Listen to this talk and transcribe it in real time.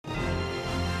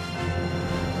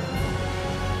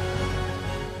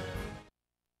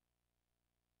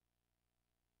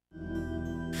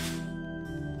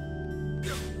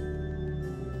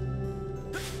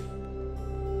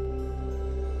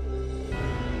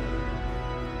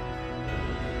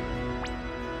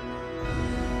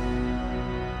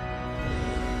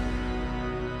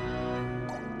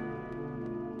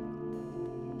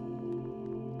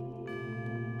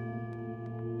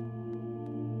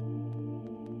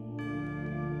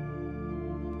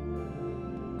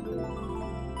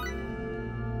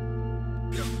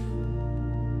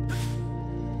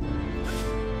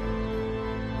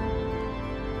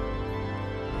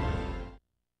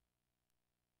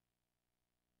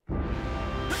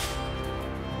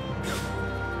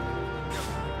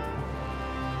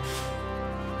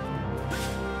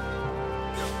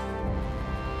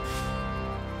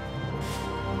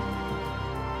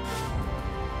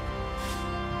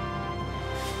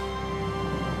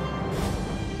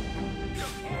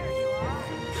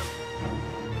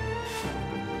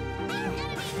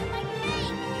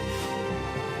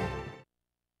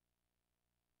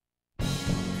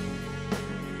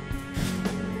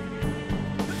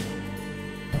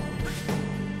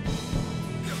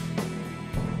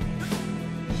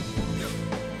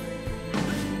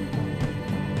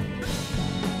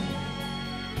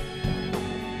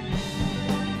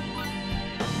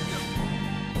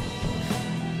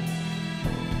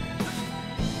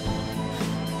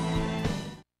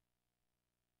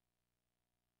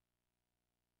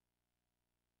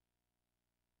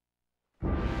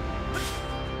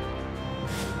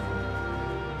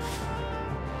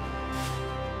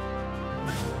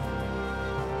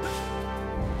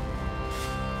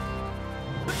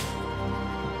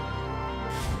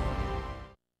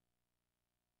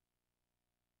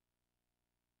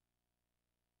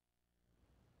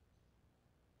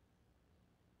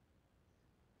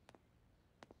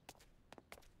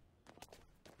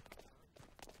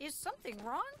Is something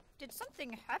wrong? Did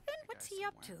something happen? What's he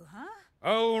up to, huh?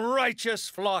 O righteous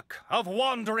flock of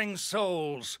wandering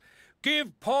souls,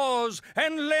 give pause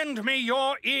and lend me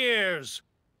your ears.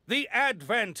 The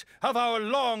advent of our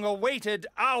long-awaited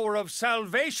hour of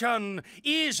salvation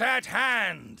is at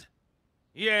hand.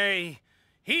 Yea,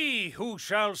 he who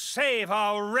shall save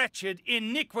our wretched,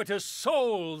 iniquitous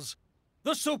souls,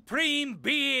 the Supreme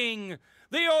Being,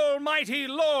 the Almighty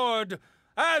Lord,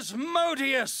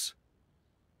 Asmodeus.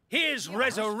 His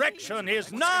resurrection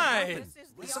is nigh.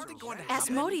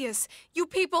 Asmodeus, you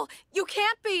people, you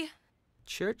can't be.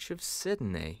 Church of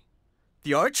Sidene.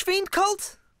 The Archfiend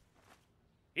cult?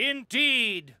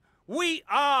 Indeed, we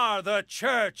are the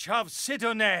Church of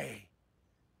Sidene.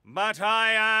 But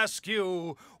I ask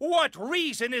you, what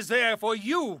reason is there for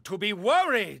you to be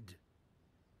worried?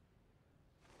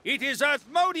 It is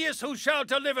Asmodeus who shall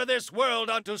deliver this world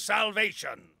unto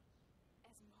salvation.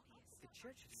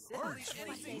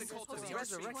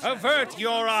 Avert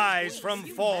your eyes from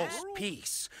false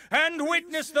peace, and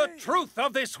witness the truth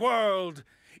of this world.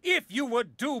 If you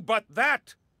would do but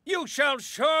that, you shall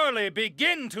surely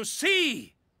begin to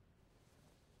see.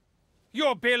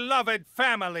 Your beloved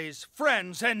families,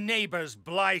 friends, and neighbors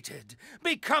blighted,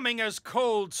 becoming as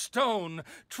cold stone,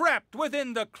 trapped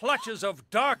within the clutches of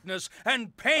darkness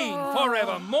and pain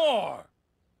forevermore.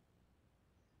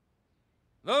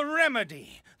 The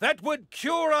remedy that would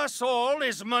cure us all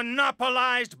is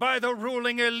monopolized by the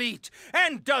ruling elite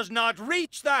and does not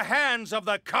reach the hands of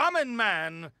the common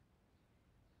man.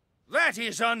 That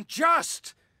is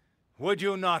unjust. Would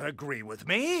you not agree with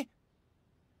me?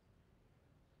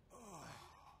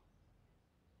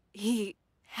 He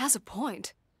has a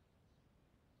point.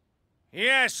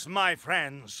 Yes, my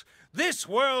friends. This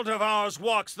world of ours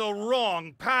walks the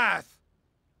wrong path.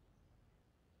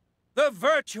 The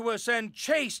virtuous and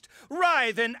chaste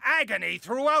writhe in agony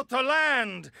throughout the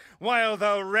land, while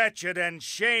the wretched and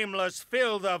shameless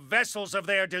fill the vessels of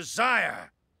their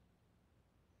desire.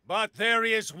 But there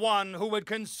is one who would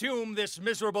consume this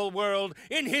miserable world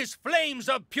in his flames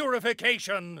of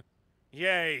purification.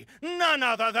 Yea, none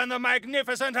other than the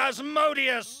magnificent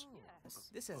Asmodeus.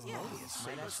 This Asmodeus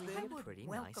might actually be a pretty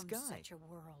nice guy. Such a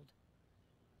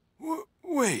world.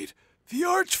 Wait, the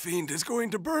Archfiend is going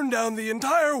to burn down the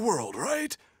entire world,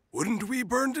 right? Wouldn't we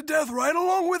burn to death right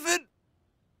along with it?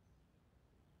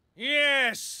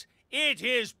 Yes, it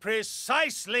is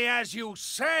precisely as you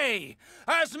say.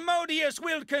 Asmodeus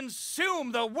will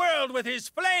consume the world with his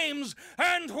flames,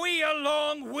 and we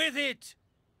along with it.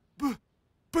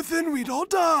 But then we'd all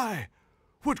die.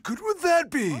 What good would that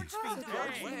be?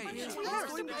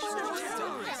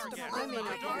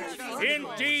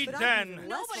 Indeed,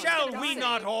 then, shall we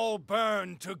not all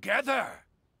burn together?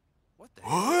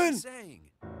 What?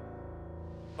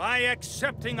 By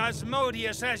accepting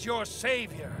Asmodeus as your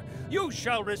savior, you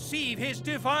shall receive his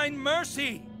divine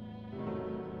mercy.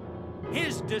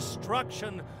 His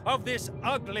destruction of this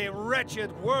ugly,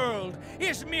 wretched world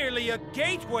is merely a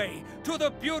gateway to the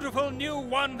beautiful new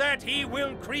one that he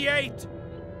will create.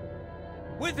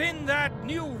 Within that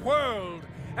new world,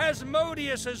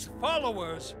 Asmodeus's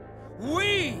followers,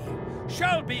 we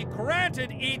shall be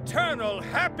granted eternal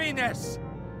happiness.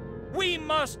 We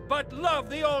must but love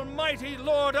the Almighty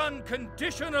Lord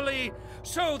unconditionally,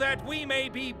 so that we may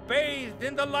be bathed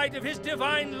in the light of his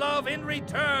divine love in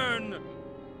return.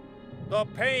 The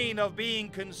pain of being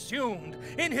consumed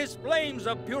in his flames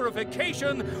of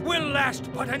purification will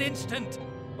last but an instant,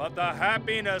 but the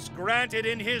happiness granted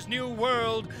in his new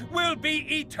world will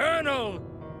be eternal.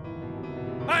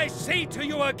 I say to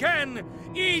you again,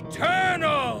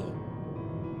 eternal!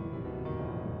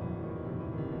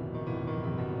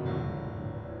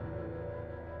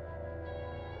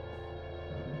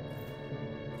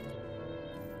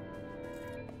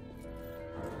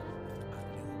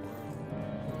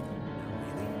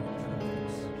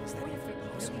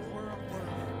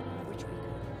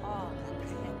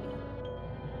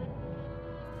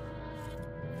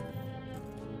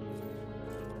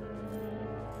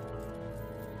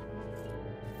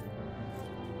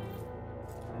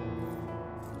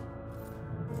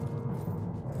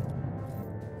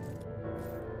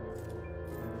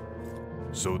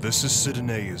 So this is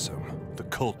Sidoneism, the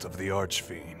cult of the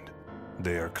Archfiend.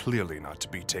 They are clearly not to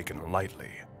be taken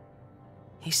lightly.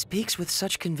 He speaks with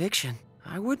such conviction.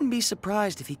 I wouldn't be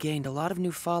surprised if he gained a lot of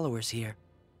new followers here.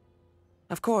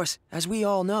 Of course, as we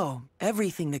all know,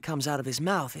 everything that comes out of his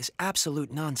mouth is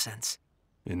absolute nonsense.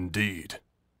 Indeed.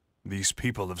 These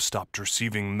people have stopped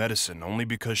receiving medicine only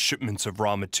because shipments of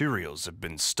raw materials have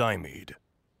been stymied.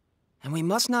 And we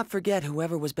must not forget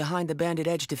whoever was behind the Bandit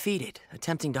Edge defeated,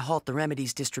 attempting to halt the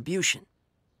remedy's distribution.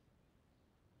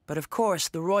 But of course,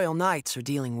 the Royal Knights are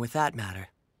dealing with that matter.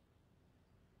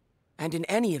 And in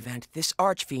any event, this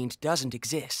Archfiend doesn't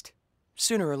exist.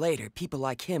 Sooner or later, people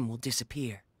like him will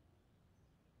disappear.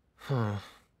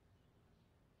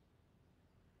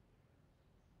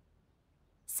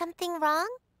 Something wrong?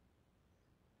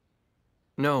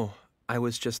 No, I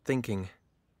was just thinking.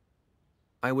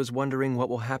 I was wondering what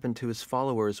will happen to his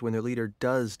followers when their leader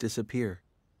does disappear.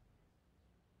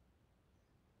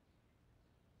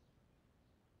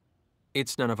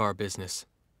 It's none of our business.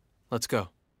 Let's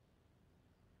go.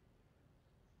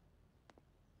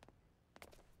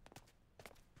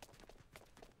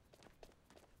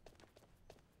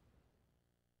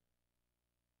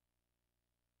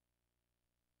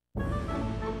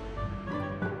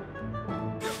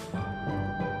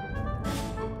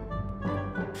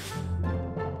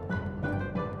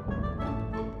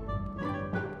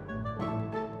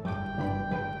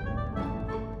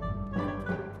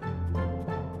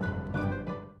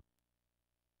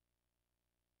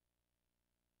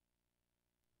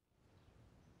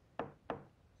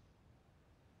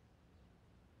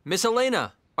 Miss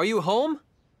Eleyna, are you home?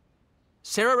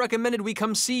 Sarah recommended we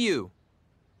come see you.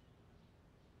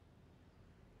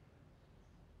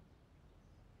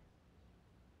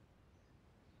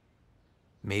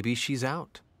 Maybe she's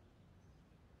out.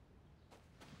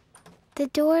 The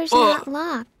door's not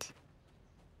locked.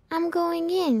 I'm going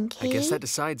in, Kate. I guess that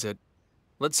decides it.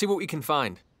 Let's see what we can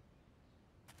find.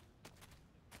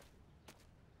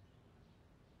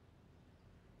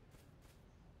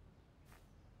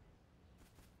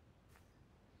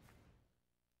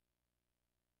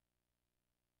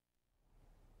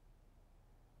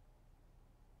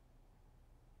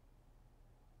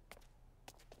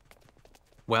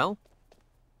 Well?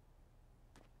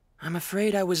 I'm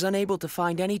afraid I was unable to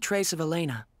find any trace of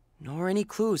Eleyna, nor any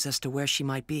clues as to where she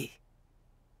might be.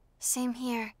 Same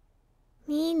here.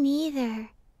 Me neither.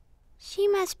 She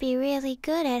must be really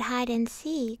good at hide and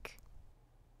seek.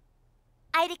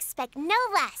 I'd expect no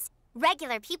less.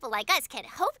 Regular people like us can't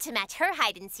hope to match her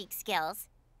hide and seek skills.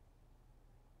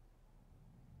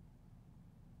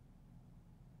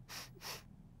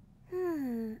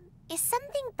 Is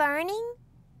something burning?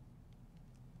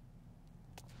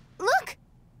 Look!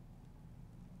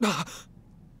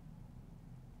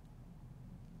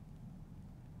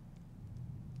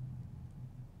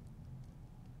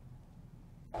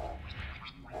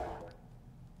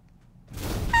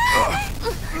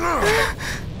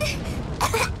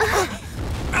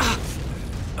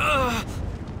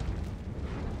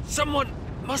 Someone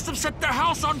must have set their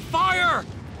house on fire!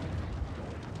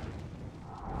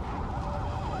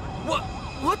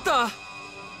 What the?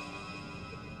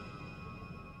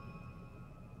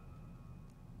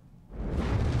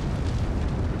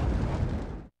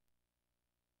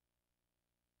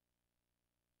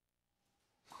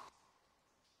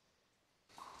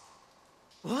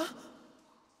 What?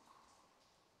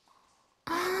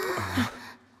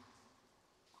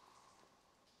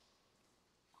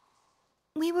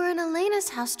 We were in Eleyna's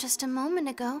house just a moment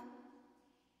ago.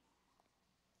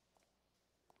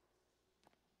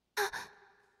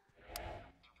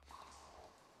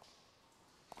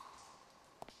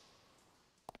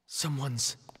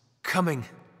 Someone's coming.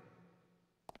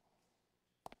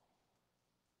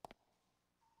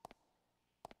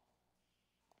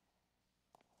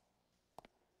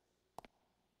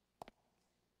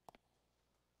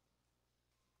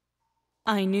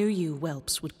 I knew you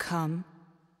whelps would come.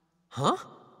 Huh?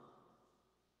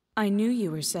 I knew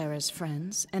you were Sarah's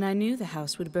friends, and I knew the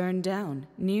house would burn down,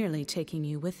 nearly taking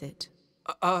you with it.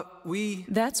 We...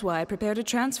 That's why I prepared a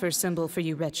transfer symbol for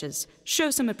you wretches. Show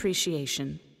some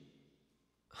appreciation.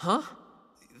 Huh?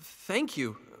 Thank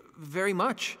you. Very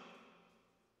much.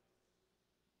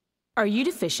 Are you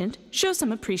deficient? Show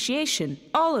some appreciation.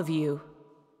 All of you.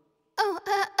 Oh,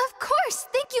 of course!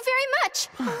 Thank you very much!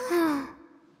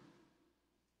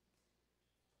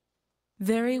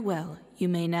 Very well. You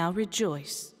may now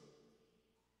rejoice.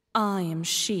 I am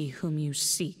she whom you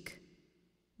seek.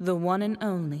 The one and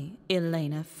only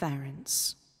Eleyna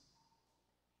Farrance.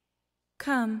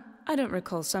 Come, I don't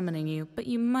recall summoning you, but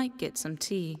you might get some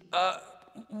tea.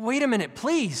 Wait a minute,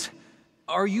 please!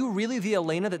 Are you really the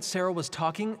Eleyna that Sarah was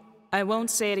talking? I won't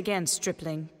say it again,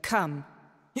 stripling. Come.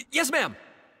 Yes, ma'am!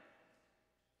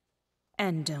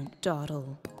 And don't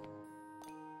dawdle.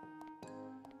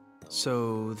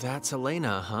 So that's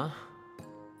Eleyna, huh?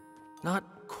 Not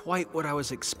quite what I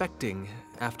was expecting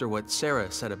after what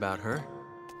Sarah said about her.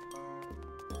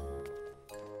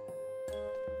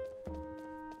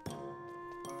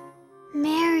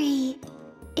 Mary,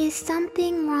 is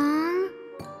something wrong?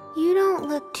 You don't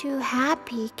look too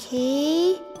happy,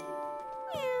 Kay.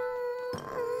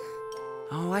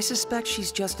 Oh, I suspect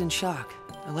she's just in shock.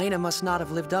 Eleyna must not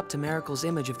have lived up to Miracle's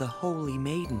image of the Holy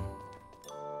Maiden.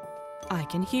 I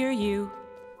can hear you.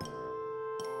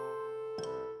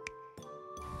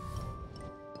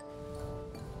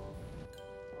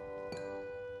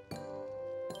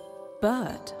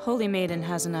 But Holy Maiden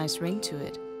has a nice ring to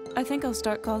it. I think I'll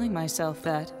start calling myself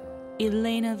that.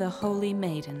 Eleyna the Holy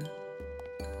Maiden.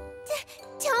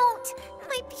 Don't!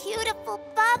 My beautiful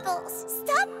bubbles!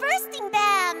 Stop bursting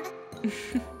them!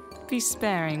 Be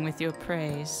sparing with your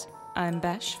praise. I'm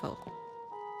bashful.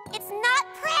 It's not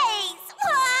praise!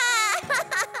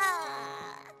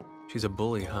 She's a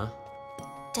bully, huh?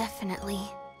 Definitely.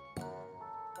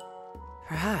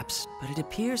 Perhaps, but it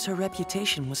appears her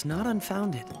reputation was not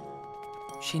unfounded.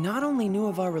 She not only knew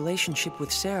of our relationship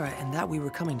with Sarah and that we were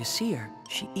coming to see her,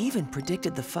 she even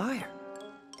predicted the fire.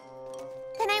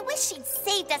 Then I wish she'd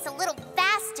saved us a little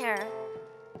faster.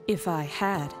 If I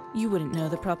had, you wouldn't know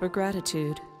the proper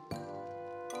gratitude.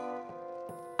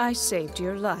 I saved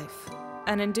your life,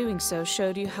 and in doing so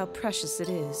showed you how precious it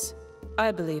is.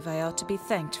 I believe I ought to be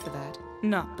thanked for that,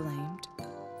 not blamed.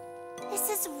 This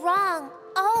is wrong.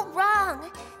 All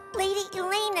wrong. Lady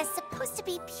Eleyna's supposed to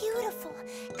be beautiful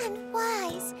and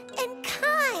wise and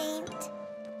kind.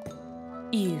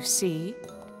 You see?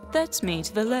 That's me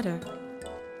to the letter.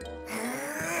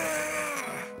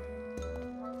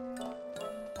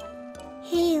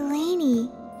 Hey, Eleyna,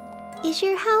 is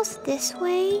your house this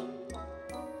way?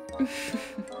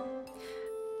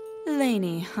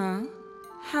 Eleyna, huh?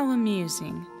 How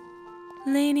amusing.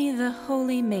 Eleyna the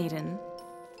Holy Maiden.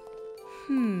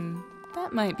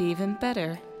 That might be even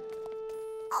better.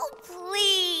 Oh,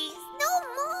 please, no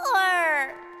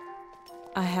more!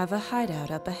 I have a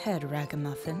hideout up ahead,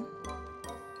 Ragamuffin.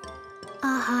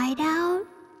 A hideout?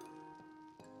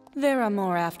 There are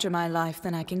more after my life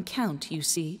than I can count, you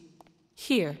see.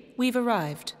 Here, we've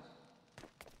arrived.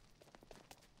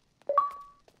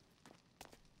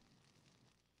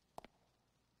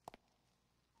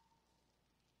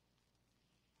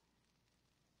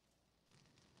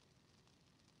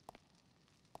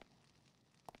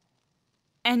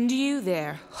 And you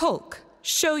there, Hulk,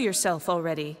 show yourself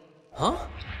already. Huh?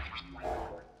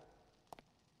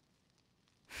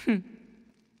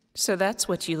 So that's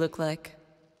what you look like.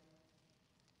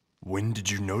 When did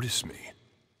you notice me?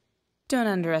 Don't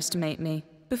underestimate me.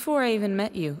 Before I even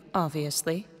met you,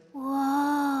 obviously.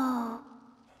 Whoa.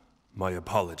 My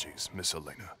apologies, Miss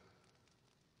Eleyna.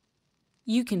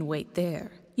 You can wait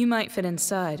there. You might fit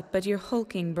inside, but your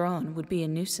hulking brawn would be a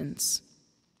nuisance.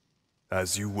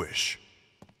 As you wish.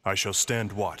 I shall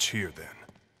stand watch here, then.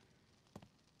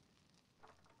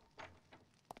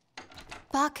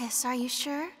 Bacchus, are you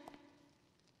sure?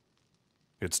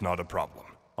 It's not a problem.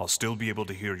 I'll still be able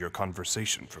to hear your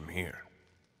conversation from here.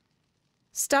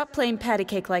 Stop playing patty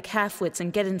cake like half-wits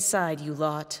and get inside, you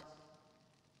lot.